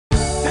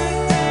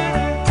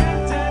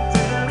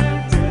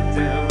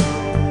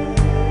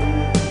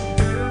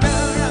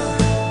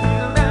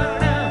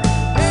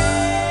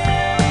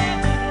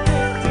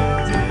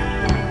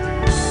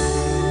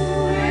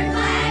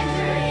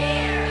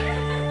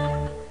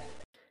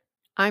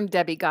I'm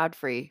Debbie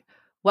Godfrey.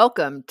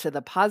 Welcome to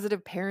the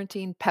Positive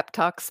Parenting Pep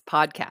Talks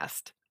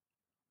podcast.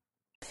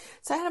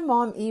 So I had a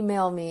mom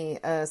email me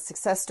a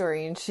success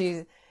story, and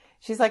she's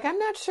like, "I'm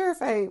not sure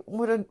if I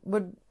would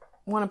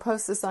want to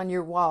post this on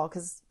your wall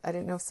because I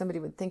didn't know if somebody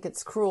would think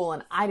it's cruel,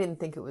 and I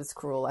didn't think it was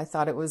cruel. I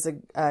thought it was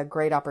a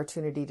great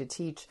opportunity to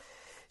teach."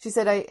 She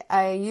said,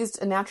 I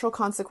used a natural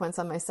consequence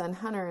on my son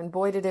Hunter, and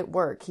boy, did it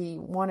work. He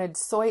wanted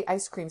soy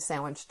ice cream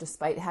sandwich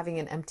despite having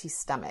an empty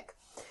stomach.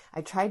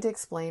 I tried to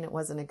explain it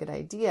wasn't a good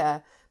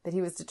idea, but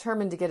he was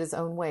determined to get his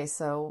own way,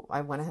 so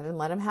I went ahead and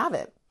let him have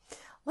it.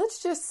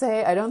 Let's just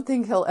say I don't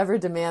think he'll ever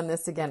demand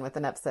this again with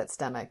an upset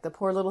stomach. The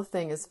poor little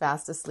thing is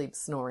fast asleep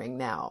snoring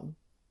now.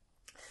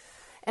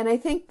 And I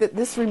think that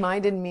this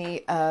reminded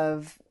me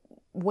of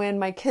when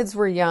my kids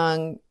were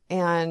young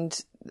and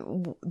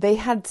they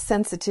had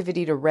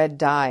sensitivity to red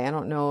dye. I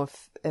don't know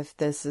if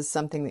this is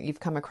something that you've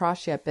come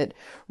across yet, but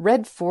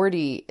red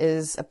 40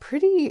 is a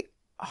pretty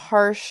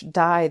harsh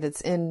dye that's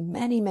in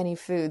many, many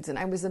foods. And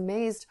I was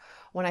amazed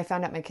when I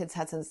found out my kids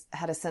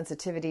had a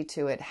sensitivity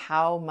to it,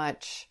 how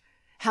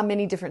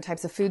many different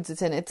types of foods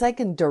it's in. It's like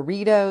in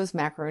Doritos,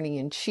 macaroni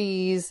and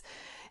cheese,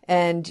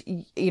 and,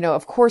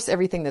 of course,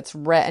 everything that's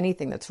red,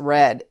 anything that's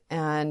red,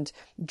 and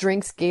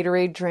drinks,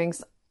 Gatorade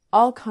drinks,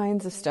 all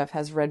kinds of stuff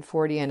has red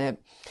 40 in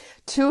it.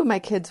 Two of my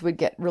kids would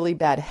get really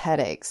bad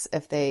headaches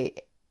if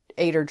they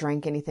ate or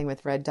drank anything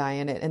with red dye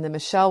in it. And then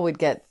Michelle would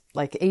get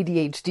like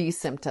ADHD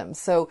symptoms.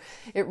 So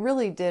it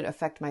really did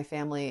affect my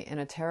family in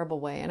a terrible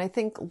way. And I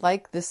think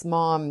like this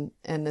mom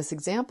and this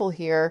example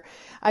here,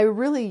 I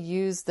really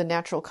use the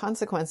natural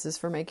consequences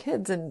for my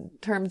kids in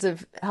terms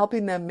of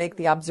helping them make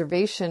the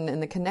observation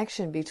and the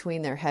connection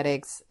between their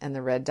headaches and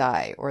the red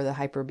dye, or the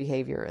hyper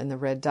behavior and the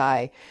red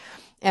dye.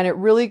 And it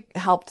really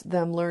helped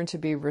them learn to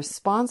be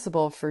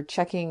responsible for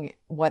checking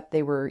what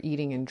they were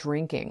eating and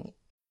drinking.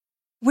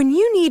 When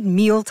you need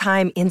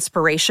mealtime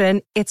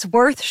inspiration, it's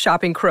worth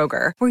shopping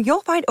Kroger, where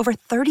you'll find over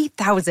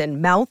 30,000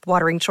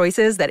 mouth-watering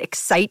choices that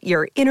excite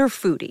your inner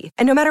foodie.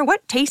 And no matter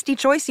what tasty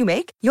choice you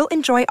make, you'll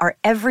enjoy our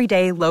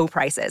everyday low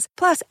prices,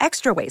 plus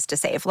extra ways to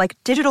save, like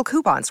digital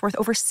coupons worth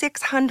over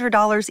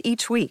 $600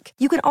 each week.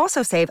 You can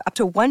also save up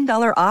to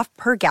 $1 off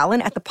per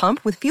gallon at the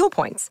pump with fuel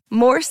points.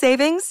 More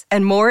savings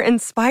and more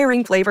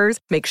inspiring flavors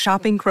make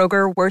shopping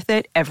Kroger worth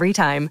it every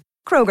time.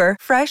 Kroger,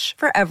 fresh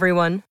for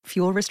everyone.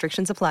 Fuel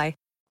restrictions apply.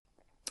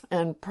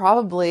 And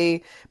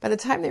probably by the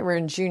time they were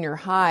in junior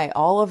high,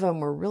 all of them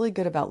were really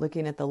good about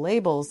looking at the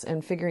labels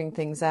and figuring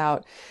things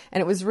out.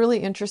 And it was really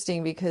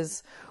interesting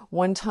because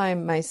one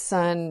time my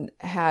son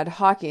had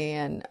hockey,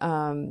 and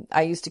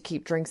I used to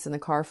keep drinks in the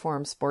car for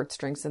him, sports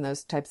drinks and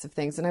those types of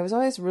things. And I was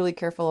always really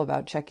careful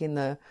about checking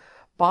the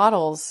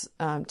bottles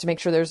to make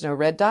sure there's no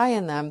red dye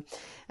in them.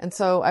 And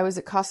so I was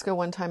at Costco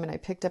one time and I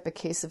picked up a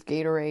case of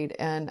Gatorade,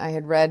 and I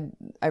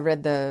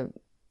read the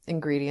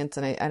ingredients,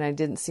 and I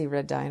didn't see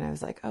red dye, and I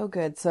was like, oh,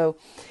 good. So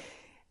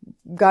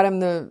got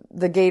him the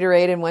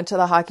Gatorade and went to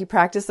the hockey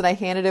practice, and I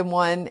handed him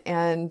one,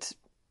 and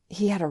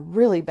he had a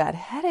really bad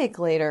headache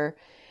later.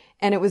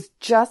 And it was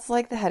just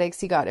like the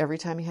headaches he got every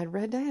time he had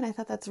red dye. And I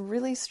thought that's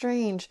really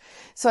strange.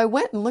 So I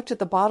went and looked at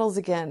the bottles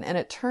again, and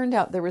it turned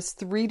out there was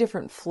 3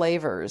 different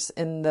flavors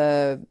in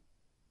the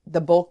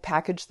bulk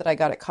package that I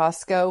got at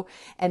Costco,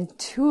 and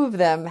 2 of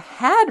them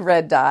had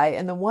red dye,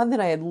 and the one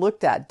that I had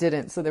looked at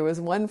didn't. So there was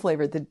one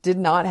flavor that did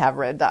not have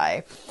red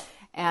dye,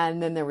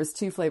 and then there was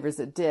 2 flavors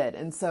that did.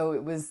 And so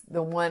it was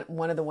the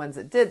one of the ones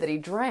that did that he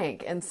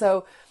drank. And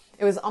so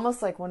it was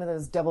almost like one of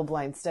those double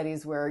blind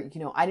studies where,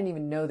 I didn't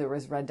even know there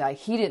was red dye.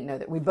 He didn't know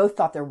that. We both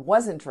thought there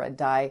wasn't red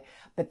dye,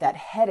 but that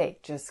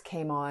headache just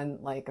came on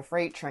like a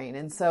freight train.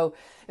 And so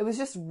it was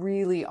just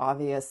really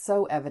obvious,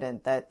 so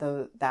evident that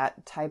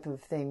that type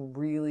of thing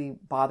really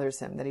bothers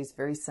him, that he's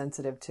very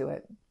sensitive to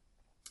it.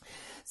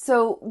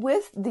 So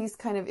with these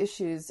kind of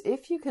issues,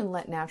 if you can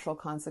let natural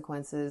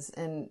consequences,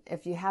 and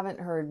if you haven't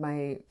heard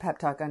my pep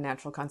talk on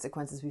natural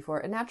consequences before,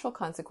 a natural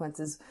consequence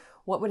is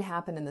what would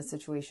happen in the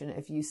situation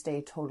if you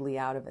stay totally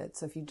out of it.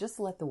 So if you just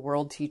let the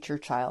world teach your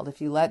child,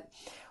 if you let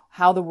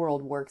how the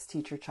world works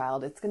teach your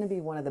child, it's going to be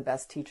one of the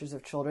best teachers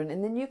of children.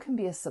 And then you can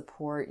be a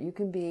support. You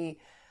can be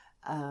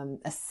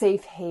a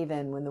safe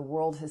haven when the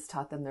world has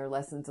taught them their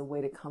lessons, a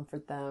way to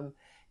comfort them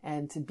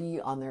and to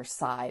be on their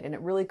side. And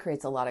it really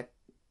creates a lot of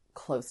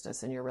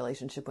closeness in your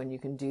relationship when you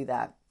can do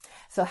that.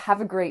 So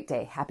have a great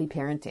day. Happy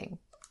parenting.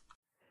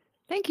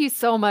 Thank you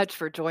so much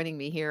for joining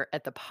me here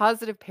at the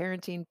Positive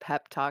Parenting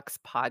Pep Talks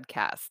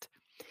podcast.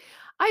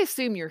 I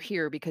assume you're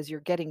here because you're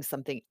getting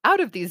something out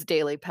of these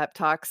daily pep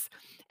talks.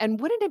 And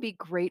wouldn't it be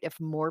great if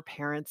more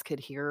parents could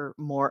hear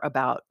more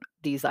about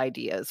these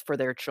ideas for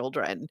their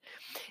children?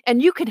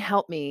 And you can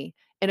help me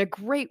in a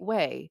great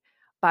way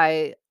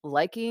by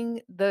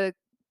liking the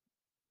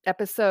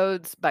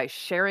episodes, by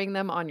sharing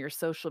them on your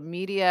social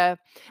media,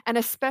 and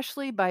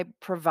especially by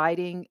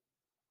providing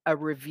a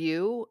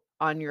review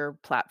on your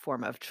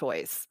platform of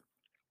choice.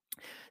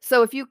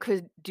 So if you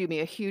could do me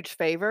a huge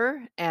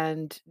favor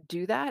and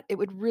do that, it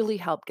would really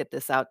help get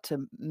this out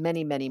to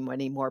many, many,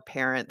 many more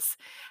parents.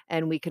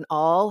 And we can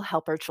all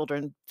help our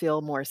children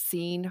feel more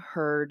seen,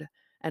 heard,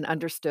 and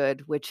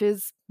understood, which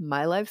is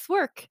my life's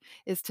work,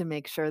 is to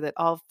make sure that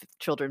all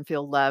children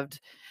feel loved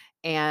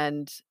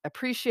and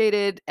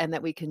appreciated and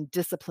that we can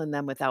discipline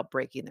them without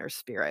breaking their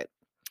spirit.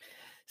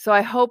 So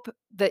I hope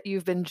that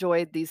you've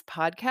enjoyed these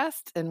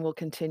podcasts and will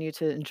continue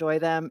to enjoy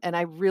them. And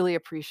I really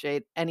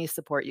appreciate any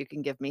support you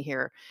can give me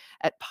here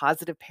at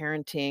Positive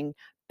Parenting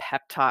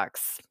Pep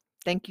Talks.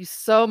 Thank you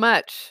so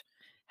much.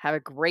 Have a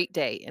great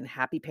day and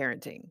happy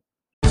parenting.